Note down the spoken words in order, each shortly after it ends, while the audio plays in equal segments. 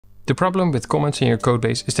The problem with comments in your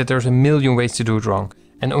codebase is that there's a million ways to do it wrong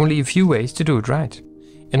and only a few ways to do it right.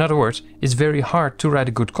 In other words, it's very hard to write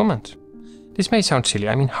a good comment. This may sound silly,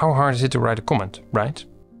 I mean, how hard is it to write a comment, right?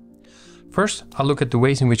 First, I'll look at the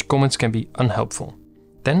ways in which comments can be unhelpful.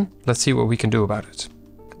 Then, let's see what we can do about it.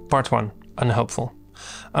 Part 1. Unhelpful.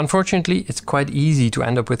 Unfortunately, it's quite easy to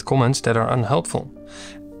end up with comments that are unhelpful.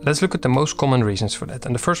 Let's look at the most common reasons for that.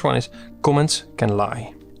 And the first one is comments can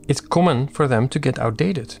lie. It's common for them to get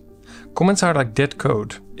outdated. Comments are like dead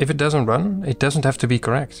code. If it doesn't run, it doesn't have to be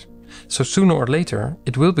correct. So sooner or later,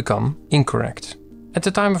 it will become incorrect. At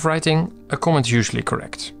the time of writing, a comment is usually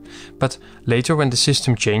correct. But later when the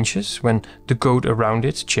system changes, when the code around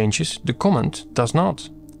it changes, the comment does not.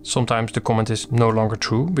 Sometimes the comment is no longer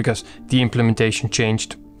true because the implementation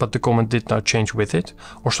changed but the comment did not change with it.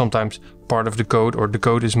 Or sometimes part of the code or the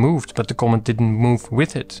code is moved but the comment didn't move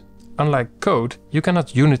with it. Unlike code, you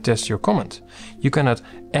cannot unit test your comment. You cannot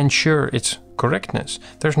ensure its correctness.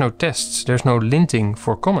 There's no tests, there's no linting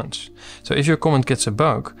for comments. So if your comment gets a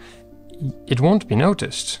bug, it won't be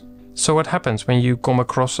noticed. So what happens when you come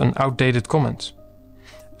across an outdated comment?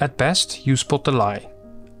 At best, you spot the lie.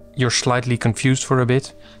 You're slightly confused for a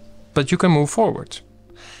bit, but you can move forward.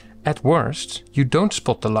 At worst, you don't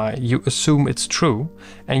spot the lie, you assume it's true,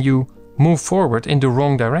 and you move forward in the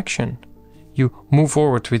wrong direction. You move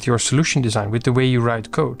forward with your solution design, with the way you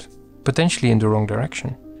write code, potentially in the wrong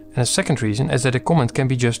direction. And a second reason is that a comment can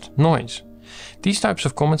be just noise. These types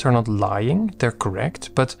of comments are not lying, they're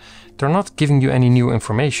correct, but they're not giving you any new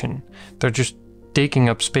information. They're just taking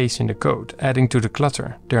up space in the code, adding to the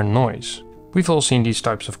clutter. They're noise. We've all seen these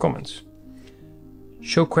types of comments.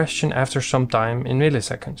 Show question after some time in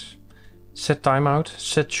milliseconds. Set timeout,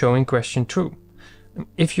 set showing question true.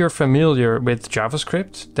 If you're familiar with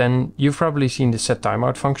JavaScript, then you've probably seen the set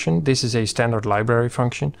timeout function. This is a standard library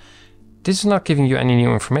function. This is not giving you any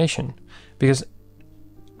new information, because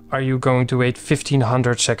are you going to wait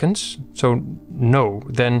 1500 seconds? So no,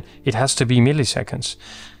 then it has to be milliseconds.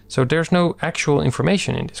 So there's no actual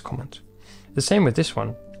information in this comment. The same with this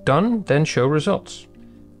one. Done, then show results.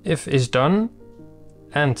 If is done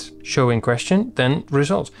and showing question, then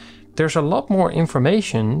results. There's a lot more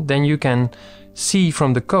information than you can see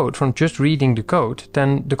from the code, from just reading the code,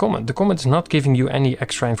 than the comment. The comment is not giving you any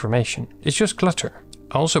extra information. It's just clutter.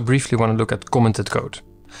 I also briefly want to look at commented code.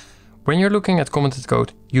 When you're looking at commented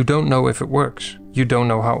code, you don't know if it works. You don't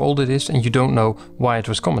know how old it is and you don't know why it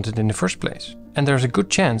was commented in the first place. And there's a good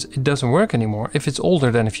chance it doesn't work anymore if it's older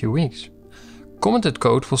than a few weeks. Commented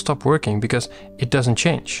code will stop working because it doesn't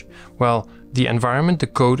change. Well, the environment, the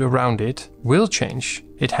code around it will change.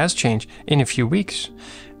 It has changed in a few weeks.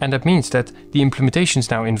 And that means that the implementation is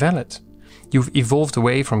now invalid. You've evolved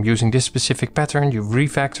away from using this specific pattern, you've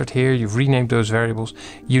refactored here, you've renamed those variables.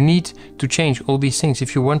 You need to change all these things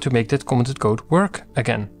if you want to make that commented code work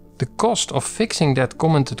again. The cost of fixing that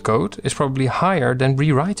commented code is probably higher than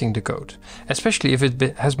rewriting the code, especially if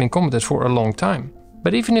it has been commented for a long time.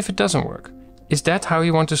 But even if it doesn't work, is that how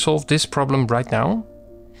you want to solve this problem right now?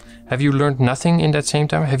 Have you learned nothing in that same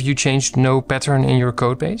time? Have you changed no pattern in your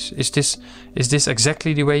code base? Is this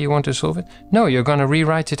exactly the way you want to solve it? No, you're gonna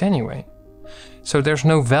rewrite it anyway. So there's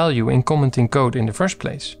no value in commenting code in the first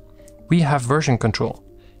place. We have version control.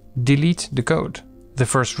 Delete the code, the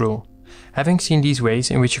first rule. Having seen these ways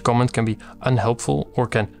in which a comment can be unhelpful or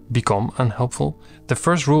can become unhelpful, the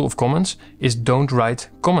first rule of comments is don't write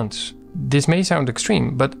comments. This may sound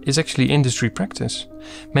extreme, but it's actually industry practice.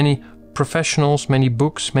 Many professionals, many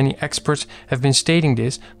books, many experts have been stating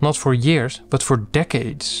this not for years, but for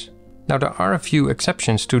decades. Now there are a few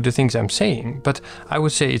exceptions to the things I'm saying, but I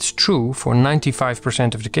would say it's true for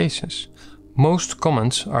 95% of the cases. Most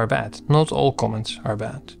comments are bad, not all comments are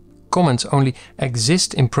bad. Comments only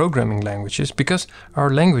exist in programming languages because our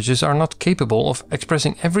languages are not capable of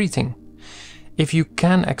expressing everything. If you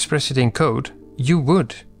can express it in code, you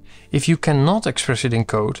would. If you cannot express it in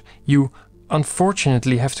code, you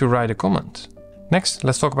unfortunately have to write a comment. Next,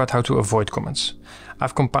 let's talk about how to avoid comments.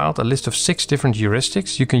 I've compiled a list of 6 different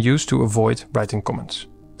heuristics you can use to avoid writing comments.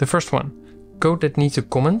 The first one, code that needs a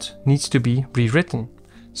comment needs to be rewritten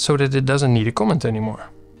so that it doesn't need a comment anymore.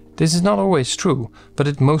 This is not always true, but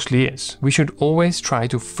it mostly is. We should always try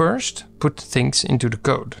to first put things into the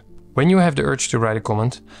code. When you have the urge to write a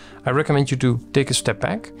comment, I recommend you to take a step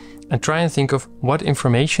back and try and think of what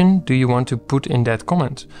information do you want to put in that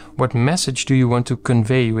comment? What message do you want to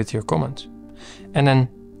convey with your comment? And then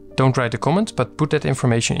don't write a comment, but put that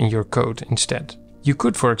information in your code instead. You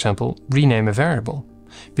could, for example, rename a variable,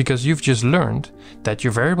 because you've just learned that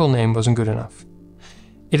your variable name wasn't good enough.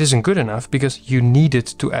 It isn't good enough because you needed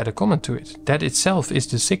to add a comment to it. That itself is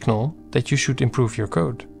the signal that you should improve your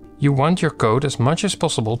code. You want your code as much as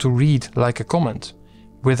possible to read like a comment,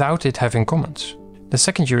 without it having comments. The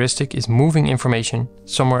second heuristic is moving information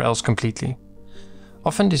somewhere else completely.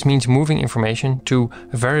 Often this means moving information to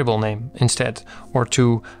a variable name instead, or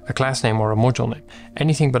to a class name or a module name.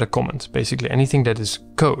 Anything but a comment, basically anything that is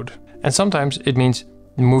code. And sometimes it means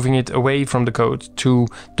moving it away from the code to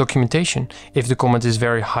documentation. If the comment is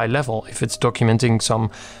very high level, if it's documenting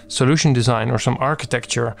some solution design or some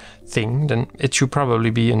architecture thing, then it should probably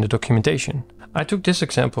be in the documentation. I took this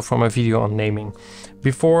example from a video on naming.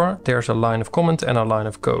 Before, there's a line of comment and a line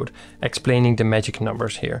of code explaining the magic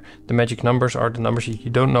numbers here. The magic numbers are the numbers you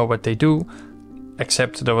don't know what they do,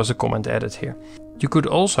 except there was a comment added here. You could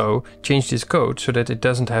also change this code so that it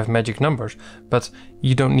doesn't have magic numbers, but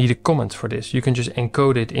you don't need a comment for this. You can just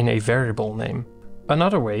encode it in a variable name.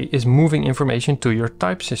 Another way is moving information to your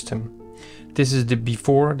type system. This is the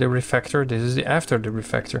before the refactor, this is the after the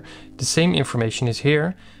refactor. The same information is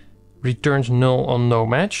here. Returns null on no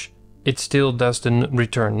match. It still does the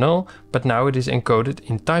return null, but now it is encoded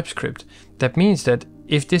in TypeScript. That means that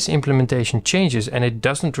if this implementation changes and it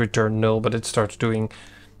doesn't return null, but it starts doing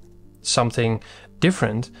something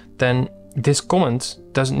different, then this comment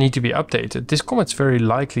doesn't need to be updated. This comment's very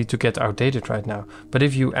likely to get outdated right now. But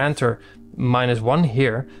if you enter -1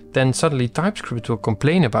 here, then suddenly TypeScript will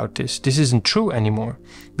complain about this. This isn't true anymore,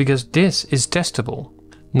 because this is testable.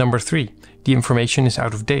 Number 3, the information is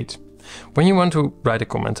out of date. When you want to write a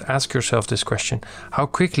comment, ask yourself this question: how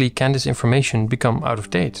quickly can this information become out of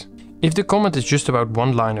date? If the comment is just about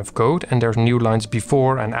one line of code and there's new lines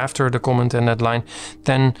before and after the comment and that line,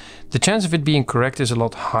 then the chance of it being correct is a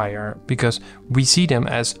lot higher, because we see them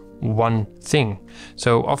as one thing.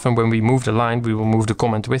 So often when we move the line, we will move the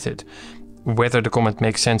comment with it. Whether the comment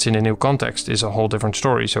makes sense in a new context is a whole different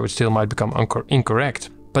story, so it still might become incorrect.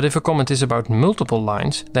 But if a comment is about multiple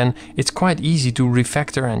lines, then it's quite easy to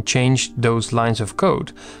refactor and change those lines of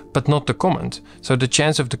code, but not the comment. So the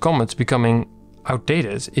chance of the comments becoming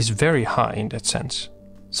outdated is very high in that sense.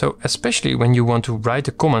 So especially when you want to write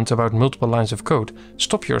a comment about multiple lines of code,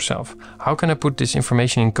 stop yourself. How can I put this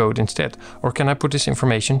information in code instead? Or can I put this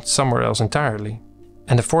information somewhere else entirely?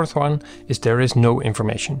 And the fourth one is there is no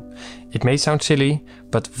information. It may sound silly,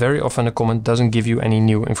 but very often a comment doesn't give you any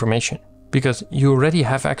new information, because you already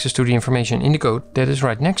have access to the information in the code that is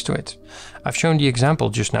right next to it. I've shown the example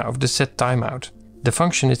just now of the set timeout. The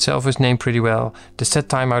function itself is named pretty well. The set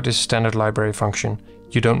timeout is a standard library function.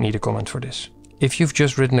 You don't need a comment for this. If you've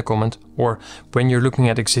just written a comment, or when you're looking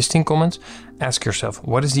at existing comments, ask yourself,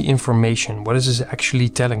 what is the information? What is this actually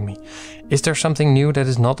telling me? Is there something new that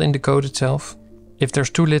is not in the code itself? If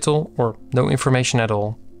there's too little or no information at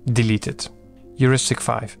all, delete it. Heuristic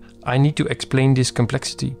 5. I need to explain this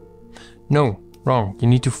complexity. No, wrong. You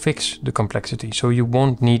need to fix the complexity, so you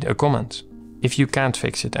won't need a comment. If you can't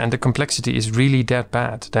fix it and the complexity is really that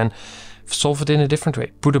bad, then solve it in a different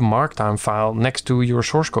way. Put a markdown file next to your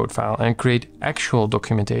source code file and create actual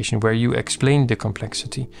documentation where you explain the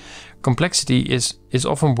complexity. Complexity is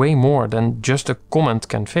often way more than just a comment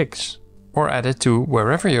can fix. Or add it to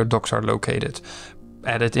wherever your docs are located.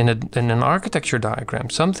 Add it in an architecture diagram,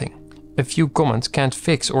 something. A few comments can't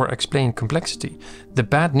fix or explain complexity. The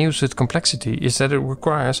bad news with complexity is that it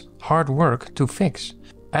requires hard work to fix.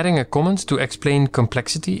 Adding a comment to explain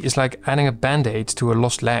complexity is like adding a band-aid to a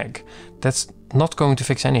lost leg. That's not going to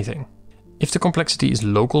fix anything. If the complexity is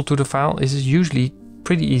local to the file, it is usually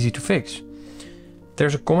pretty easy to fix.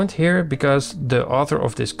 There's a comment here because the author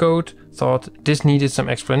of this code thought this needed some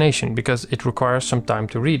explanation because it requires some time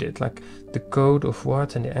to read it. Like the code of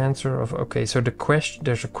what and the answer of, okay, so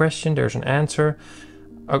there's a question, there's an answer.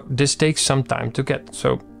 This takes some time to get.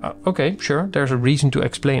 So, okay, sure, there's a reason to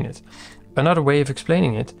explain it. Another way of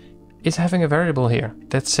explaining it is having a variable here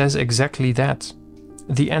that says exactly that.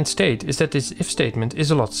 The end state is that this if statement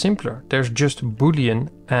is a lot simpler. There's just Boolean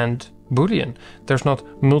and Boolean. There's not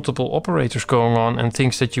multiple operators going on and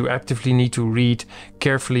things that you actively need to read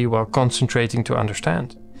carefully while concentrating to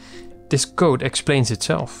understand. This code explains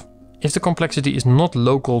itself. If the complexity is not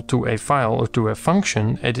local to a file or to a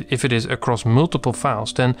function, if it is across multiple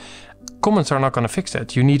files, then comments are not going to fix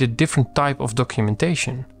that. You need a different type of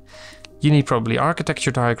documentation. You need probably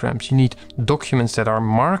architecture diagrams, you need documents that are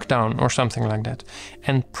marked down or something like that.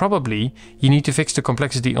 And probably you need to fix the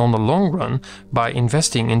complexity on the long run by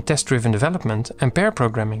investing in test-driven development and pair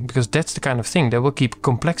programming, because that's the kind of thing that will keep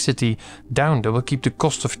complexity down, that will keep the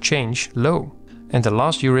cost of change low. And the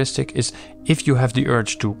last heuristic is if you have the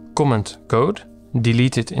urge to comment code,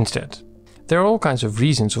 delete it instead. There are all kinds of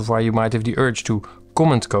reasons of why you might have the urge to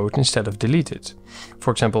comment code instead of delete it.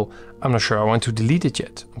 For example, I'm not sure I want to delete it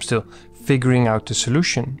yet. I'm still figuring out the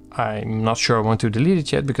solution. I'm not sure I want to delete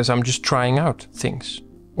it yet because I'm just trying out things.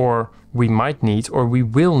 Or we might need, or we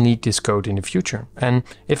will need this code in the future. And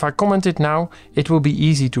if I comment it now, it will be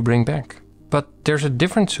easy to bring back. But there's a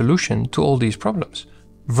different solution to all these problems.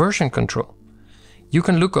 Version control. You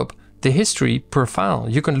can look up the history per file.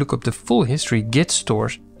 You can look up the full history. Git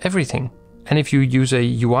stores everything. And if you use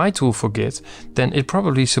a UI tool for Git, then it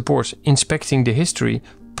probably supports inspecting the history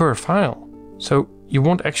per file. So you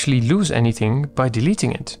won't actually lose anything by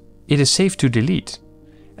deleting it. It is safe to delete.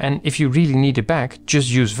 And if you really need it back, just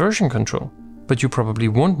use version control. But you probably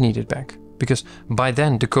won't need it back, because by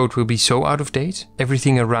then the code will be so out of date,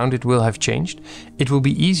 everything around it will have changed, it will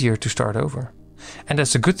be easier to start over. And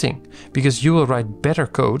that's a good thing, because you will write better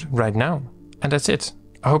code right now. And that's it.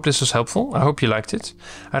 I hope this was helpful. I hope you liked it.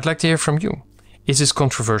 I'd like to hear from you. Is this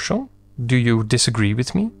controversial? Do you disagree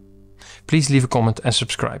with me? Please leave a comment and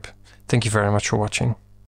subscribe. Thank you very much for watching.